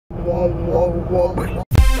whoa.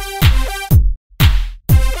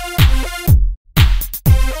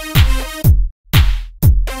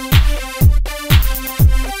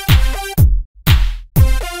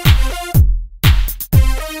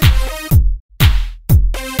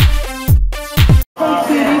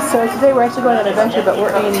 So today we're actually going on an adventure, but we're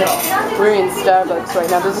in Starbucks right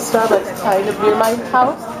now. There's a Starbucks kind of near my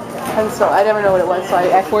house, and so I never know what it was, so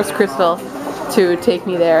I forced Crystal to take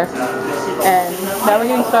me there. And now we're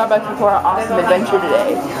getting Starbucks before our awesome adventure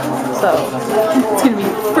today. So it's gonna be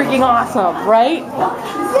freaking awesome, right?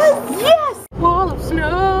 Yes! Yes! Wall of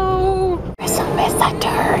snow! Crystal missed that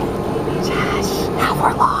turn. Josh, now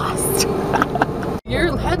we're lost.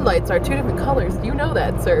 Your headlights are two different colors. You know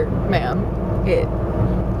that, sir, ma'am.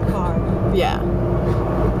 Car. Yeah.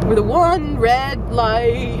 With a one red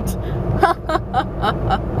light.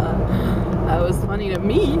 That was funny to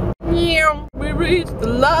me. We reached the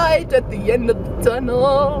light at the end of the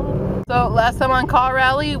tunnel. So last time on Car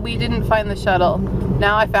Rally, we didn't find the shuttle.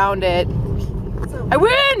 Now I found it. I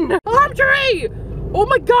win! Victory! Oh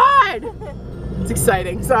my god! It's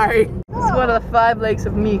exciting, sorry. This is one of the 5 lakes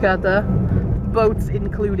of Mikata. Boats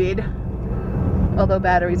included. Although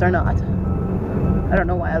batteries are not. I don't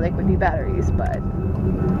know why a lake would need batteries, but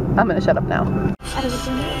I'm gonna shut up now.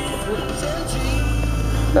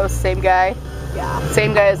 That was the same guy? Yeah.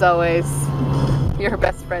 Same guy as always. You're her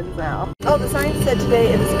best friends now. Oh, the sign said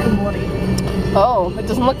today it is Kumori. Oh, it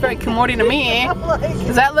doesn't look very Kumori to me.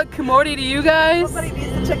 Does that look Kumori to you guys? Somebody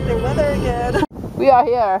needs to check their weather again. We are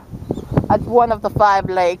here at one of the 5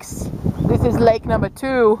 lakes. This is lake number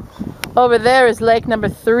 2. Over there is lake number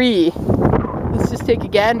 3. Let's just take a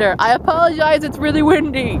gander. I apologize, it's really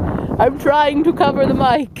windy. I'm trying to cover the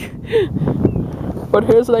mic. But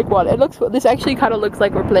here's lake 1. This actually kind of looks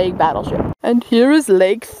like we're playing Battleship. And here is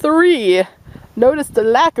lake 3. Notice the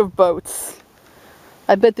lack of boats.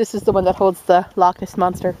 I bet this is the one that holds the Loch Ness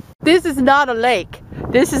Monster. This is not a lake.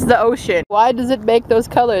 This is the ocean. Why does it make those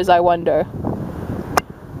colors, I wonder?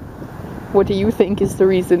 What do you think is the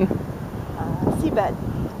reason? Seabed.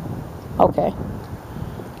 Okay.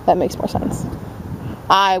 That makes more sense.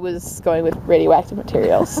 I was going with radioactive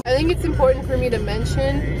materials. I think it's important for me to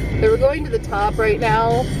mention that we're going to the top right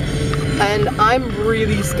now, and I'm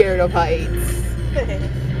really scared of heights.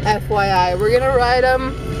 FYI, we're gonna ride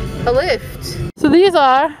a lift. So these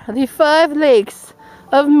are the 5 lakes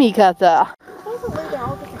of Mikata.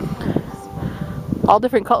 All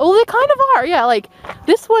different colors. Oh, they kind of are, yeah. Like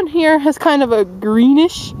this one here has kind of a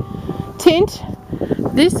greenish tint.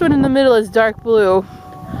 This one in the middle is dark blue.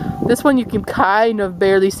 This one you can kind of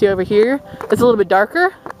barely see over here. It's a little bit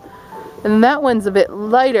darker. And then that one's a bit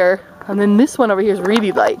lighter. And then this one over here is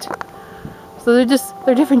really light. So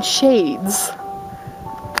they're different shades.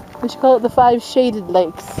 We should call it the 5 shaded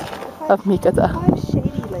lakes of Mikata. 5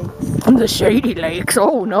 shady lakes. The shady lakes,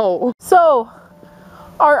 oh no. So,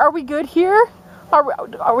 are we good here?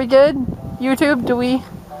 Are we good? YouTube, do we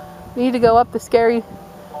need to go up the scary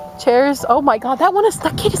chairs? Oh my god, that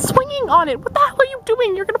kid is swinging on it. What the hell are you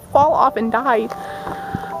doing? You're gonna fall off and die.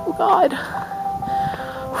 Oh god.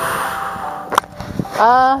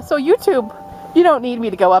 So YouTube, you don't need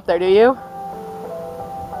me to go up there, do you?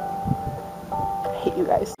 I hate you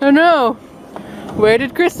guys. Oh no. Where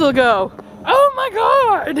did Crystal go? Oh my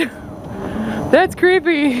god. That's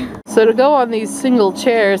creepy. So to go on these single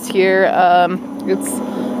chairs here, it's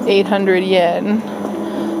 800 yen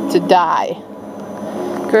to die.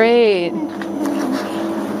 Great.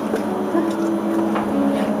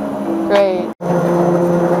 Great.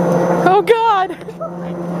 Oh god!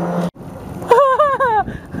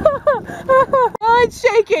 Oh, it's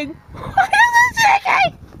shaking! Why is it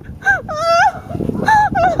shaking?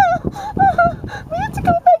 We have to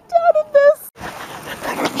go back down in this.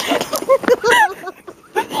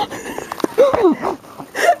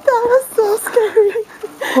 That was so scary.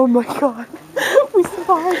 Oh my god. We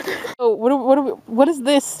survived. Oh, what is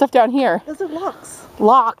this stuff down here? Those are locks.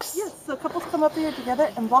 Locks. Yes, so couples come up here together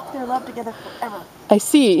and lock their love together forever. I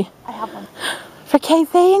see. I have one. For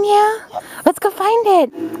Casey and you? Yes. Let's go find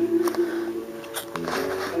it.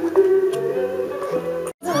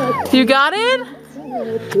 You got it?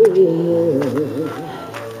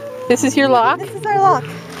 This is your lock? This is our lock.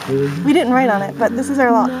 We didn't write on it, but this is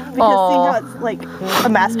our lock. Because see how it's like a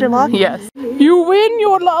master lock? Yes. You win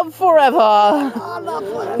your love forever.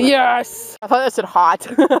 Yes. I thought that said hot.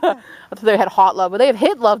 I thought they had hot love, but they have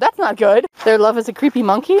hit love. That's not good. Their love is a creepy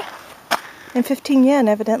monkey? And 15 yen,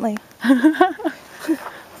 evidently.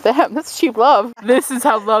 Damn, that's cheap love. This is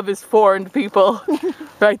how love is formed, people.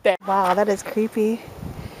 Right there. Wow, that is creepy.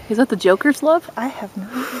 Is that the Joker's love? I have no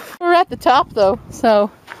idea. We're at the top though, so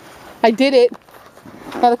I did it.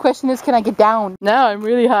 Now the question is, can I get down? Now I'm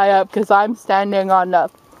really high up because I'm standing on the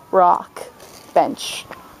rock bench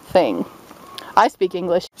thing. I speak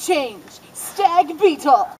English. Change. Stag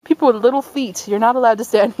beetle. People with little feet, you're not allowed to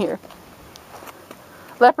stand here.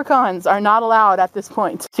 Leprechauns are not allowed at this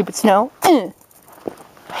point. Stupid snow. I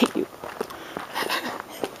hate you.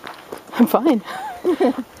 I'm fine.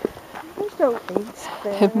 There's no angst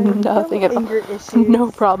there. I have nothing at all. Anger issues.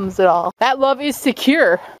 No problems at all. That love is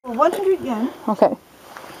secure. For 100 yen, Okay.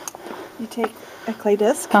 you take a clay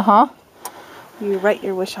disc, Uh-huh. you write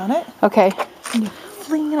your wish on it, Okay. and you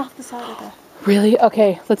fling it off the side of the... Really?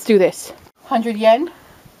 Okay, let's do this. 100 yen.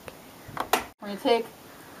 We're gonna take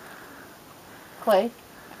clay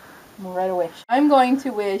and we'll write a wish. I'm going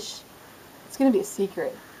to wish, it's gonna be a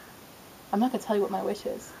secret. I'm not gonna tell you what my wish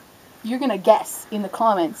is. You're gonna guess in the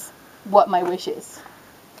comments what my wish is.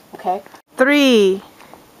 Okay? 3,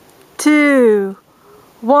 2,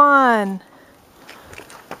 1.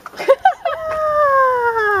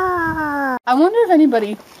 I wonder if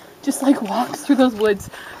anybody just like walks through those woods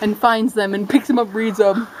and finds them and picks them up, reads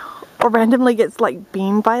them. Or randomly gets like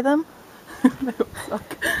beamed by them. That would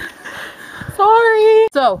suck. Sorry.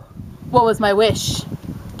 So, what was my wish?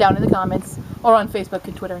 Down in the comments or on Facebook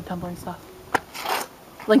and Twitter and Tumblr and stuff.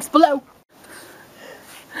 Links below.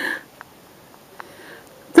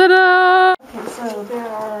 Ta-da! Okay, so there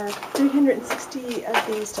are 360 of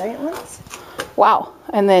these giant ones. Wow.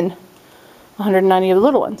 And then 190 of the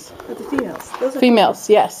little ones. But the females. Those are Females,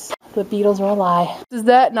 yes. The beetles are a lie. Does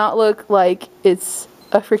that not look like it's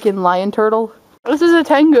a freaking lion turtle? This is a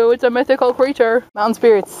tengu. It's a mythical creature. Mountain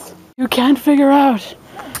spirits. You can't figure out.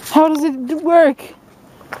 How does it work?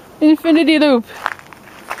 Infinity loop.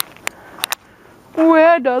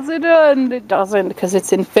 Where does it end? It doesn't, because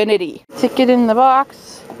it's infinity. Ticket in the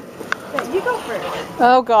box. Yeah, you go first.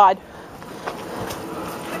 Oh god.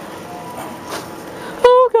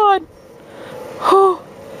 Oh god.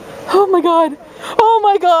 Oh my god. Oh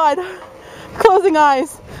my god. Closing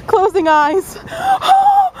eyes. Closing eyes.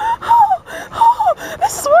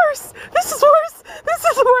 This is worse. This is worse. This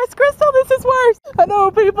is worse. Crystal, this is worse.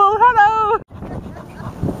 Hello people. Hello.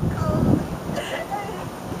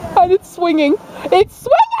 And it's swinging. It's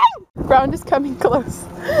swinging! Ground is coming close.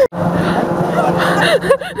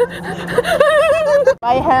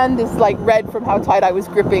 My hand is like red from how tight I was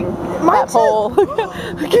gripping that pole.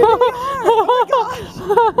 Oh my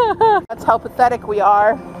gosh! That's how pathetic we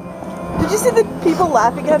are. Did you see the people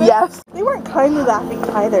laughing at us? Yes. They weren't kindly laughing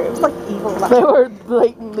either. It was like evil laughing. They were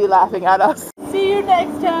blatantly laughing at us. See you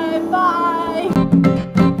next time. Bye!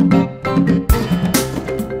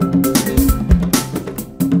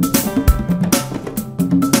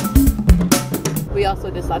 We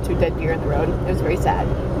also just saw 2 dead deer in the road. It was very sad.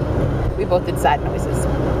 We both did sad noises.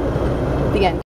 The end.